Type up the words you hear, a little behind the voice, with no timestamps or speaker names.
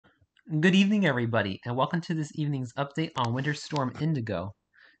Good evening, everybody, and welcome to this evening's update on Winter Storm Indigo.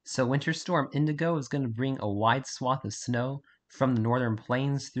 So Winter Storm Indigo is going to bring a wide swath of snow from the northern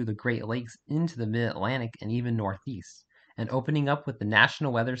plains through the Great Lakes into the mid-Atlantic and even northeast, and opening up with the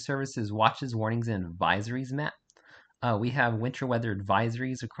National Weather Service's watches, warnings, and advisories map. We have winter weather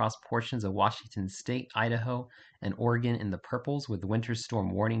advisories across portions of Washington State, Idaho, and Oregon in the purples with winter storm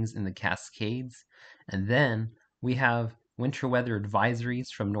warnings in the Cascades. And then we have winter weather advisories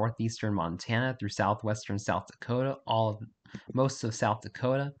from northeastern Montana through southwestern South Dakota, most of South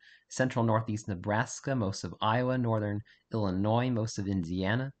Dakota, central northeast Nebraska, most of Iowa, northern Illinois, most of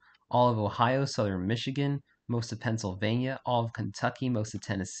Indiana, all of Ohio, southern Michigan, most of Pennsylvania, all of Kentucky, most of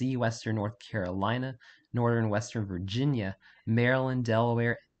Tennessee, western North Carolina, northern western Virginia, Maryland,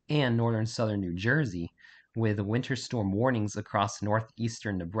 Delaware, and northern southern New Jersey, with winter storm warnings across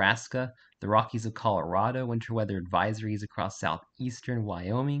northeastern Nebraska, the Rockies of Colorado, winter weather advisories across southeastern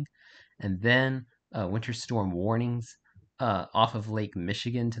Wyoming, and then winter storm warnings off of Lake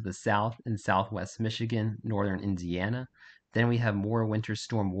Michigan to the south in southwest Michigan, northern Indiana. Then we have more winter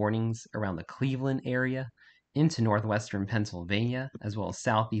storm warnings around the Cleveland area into northwestern Pennsylvania, as well as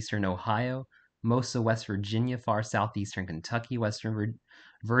southeastern Ohio, most of West Virginia, far southeastern Kentucky, western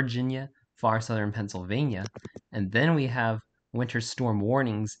Virginia, far southern Pennsylvania. And then we have winter storm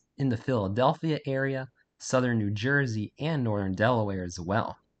warnings in the Philadelphia area, southern New Jersey, and northern Delaware as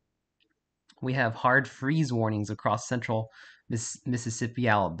well. We have hard freeze warnings across central Mississippi,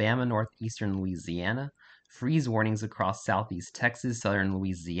 Alabama, northeastern Louisiana, freeze warnings across southeast Texas, southern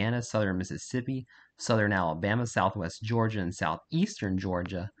Louisiana, southern Mississippi, southern Alabama, southwest Georgia, and southeastern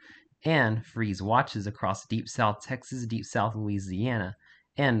Georgia, and freeze watches across deep south Texas, deep south Louisiana,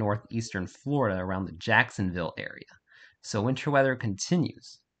 and northeastern Florida around the Jacksonville area. So winter weather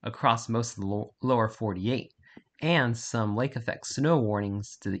continues across most of the lower 48, and some lake effect snow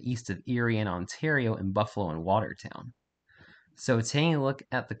warnings to the east of Erie and Ontario in Buffalo and Watertown. So taking a look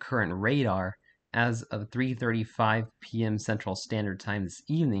at the current radar as of 3:35 p.m. Central Standard Time this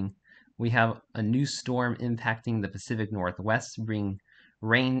evening, we have a new storm impacting the Pacific Northwest, bringing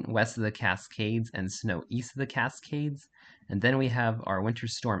rain west of the Cascades and snow east of the Cascades. And then we have our winter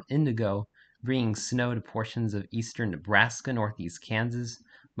storm Indigo bringing snow to portions of eastern Nebraska, northeast Kansas,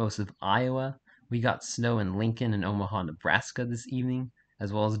 most of Iowa. We got snow in Lincoln and Omaha, Nebraska this evening,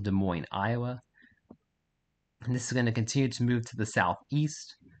 as well as Des Moines, Iowa. And this is going to continue to move to the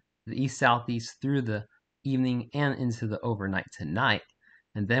southeast, the east-southeast through the evening and into the overnight tonight.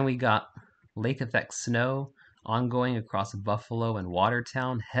 And then we got lake effect snow ongoing across Buffalo and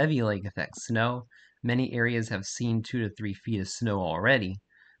Watertown, heavy lake effect snow. Many areas have seen 2 to 3 feet of snow already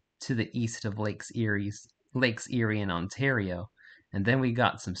to the east of Lakes Erie and Ontario. And then we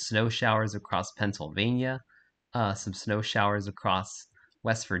got some snow showers across Pennsylvania, some snow showers across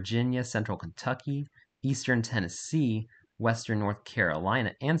West Virginia, central Kentucky, eastern Tennessee, western North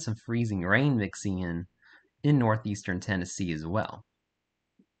Carolina, and some freezing rain mixing in northeastern Tennessee as well.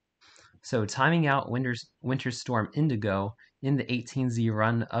 So timing out winter storm Indigo in the 18Z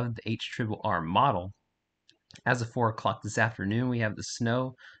run of the HRRR model. As of 4 o'clock this afternoon, we have the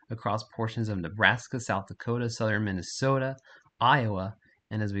snow across portions of Nebraska, South Dakota, southern Minnesota, Iowa,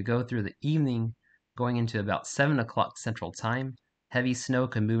 and as we go through the evening, going into about 7 o'clock Central Time, heavy snow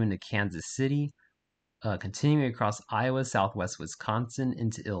can move into Kansas City, continuing across Iowa, southwest Wisconsin,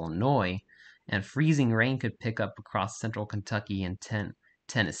 into Illinois, and freezing rain could pick up across central Kentucky and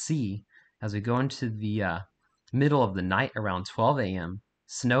Tennessee. As we go into the middle of the night around 12 a.m.,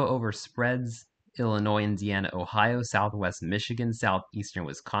 snow overspreads Illinois, Indiana, Ohio, southwest Michigan, southeastern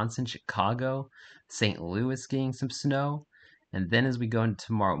Wisconsin, Chicago, St. Louis getting some snow. And then as we go into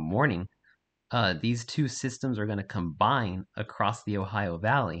tomorrow morning, these two systems are going to combine across the Ohio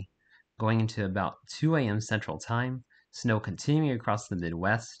Valley, going into about 2 a.m. Central Time, snow continuing across the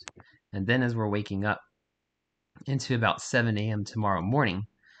Midwest. And then as we're waking up into about 7 a.m. tomorrow morning,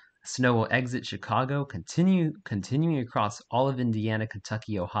 snow will exit Chicago, continuing across all of Indiana,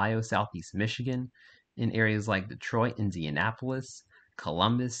 Kentucky, Ohio, southeast Michigan, in areas like Detroit, Indianapolis,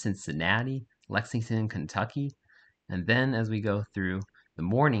 Columbus, Cincinnati, Lexington, Kentucky. And then as we go through the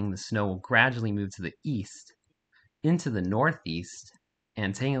morning, the snow will gradually move to the east, into the northeast,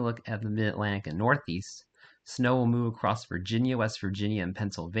 and taking a look at the mid-Atlantic and northeast, snow will move across Virginia, West Virginia, and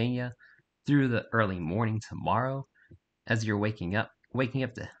Pennsylvania through the early morning tomorrow. As you're waking up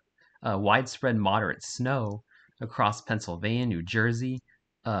to widespread moderate snow across Pennsylvania, New Jersey,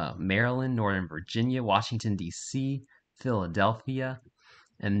 Maryland, Northern Virginia, Washington, D.C., Philadelphia,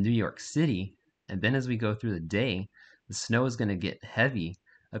 and New York City. And then as we go through the day, the snow is going to get heavy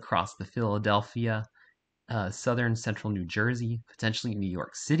across the Philadelphia southern central New Jersey, potentially New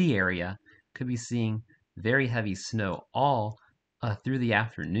York City area, could be seeing very heavy snow all through the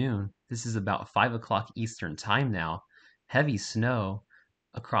afternoon. This is about 5 o'clock Eastern time now. Heavy snow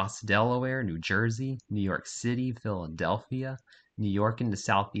across Delaware, New Jersey, New York City, Philadelphia, New York into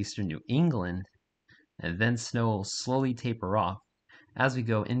southeastern New England, and then snow will slowly taper off as we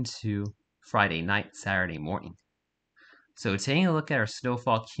go into Friday night, Saturday morning. So taking a look at our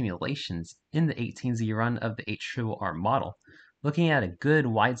snowfall accumulations in the 18Z run of the HRRR model, looking at a good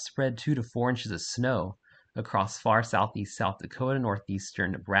widespread 2 to 4 inches of snow across far southeast South Dakota,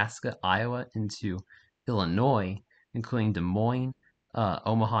 northeastern Nebraska, Iowa, into Illinois, including Des Moines,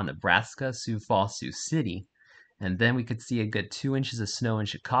 Omaha, Nebraska, Sioux Falls, Sioux City. And then we could see a good 2 inches of snow in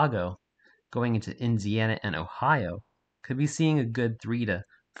Chicago, going into Indiana and Ohio. Could be seeing a good 3 to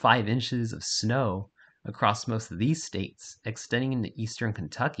 5 inches of snow across most of these states, extending into eastern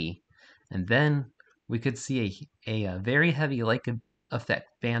Kentucky. And then we could see a very heavy lake effect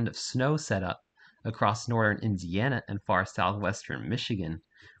band of snow set up across northern Indiana and far southwestern Michigan,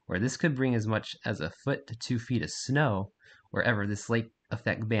 where this could bring as much as a foot to 2 feet of snow wherever this lake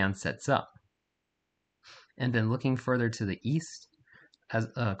effect band sets up. And then looking further to the east,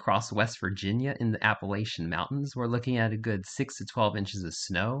 across West Virginia in the Appalachian Mountains, we're looking at a good 6 to 12 inches of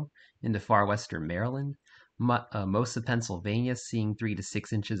snow into far western Maryland. Most of Pennsylvania seeing 3 to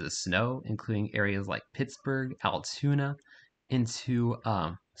 6 inches of snow, including areas like Pittsburgh, Altoona, into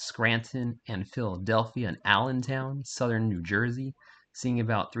Scranton and Philadelphia and Allentown, southern New Jersey, seeing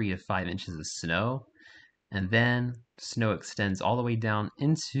about 3 to 5 inches of snow. And then snow extends all the way down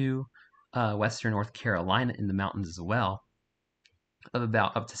into western North Carolina in the mountains as well, of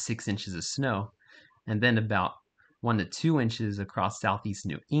about up to 6 inches of snow, and then about 1 to 2 inches across southeast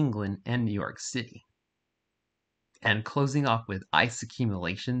New England and New York City. And closing off with ice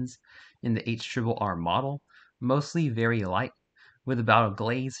accumulations in the HRRR model, mostly very light, with about a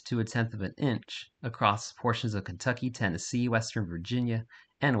glaze to 1/10 of an inch across portions of Kentucky, Tennessee, Western Virginia,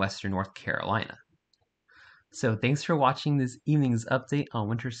 and Western North Carolina. So thanks for watching this evening's update on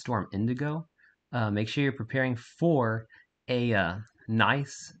Winter Storm Indigo. Make sure you're preparing for a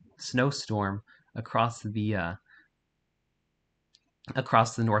nice snowstorm across the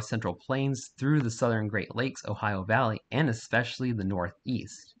north central plains through the southern Great Lakes, Ohio Valley, and especially the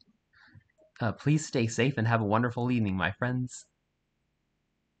Northeast. Please stay safe and have a wonderful evening, my friends.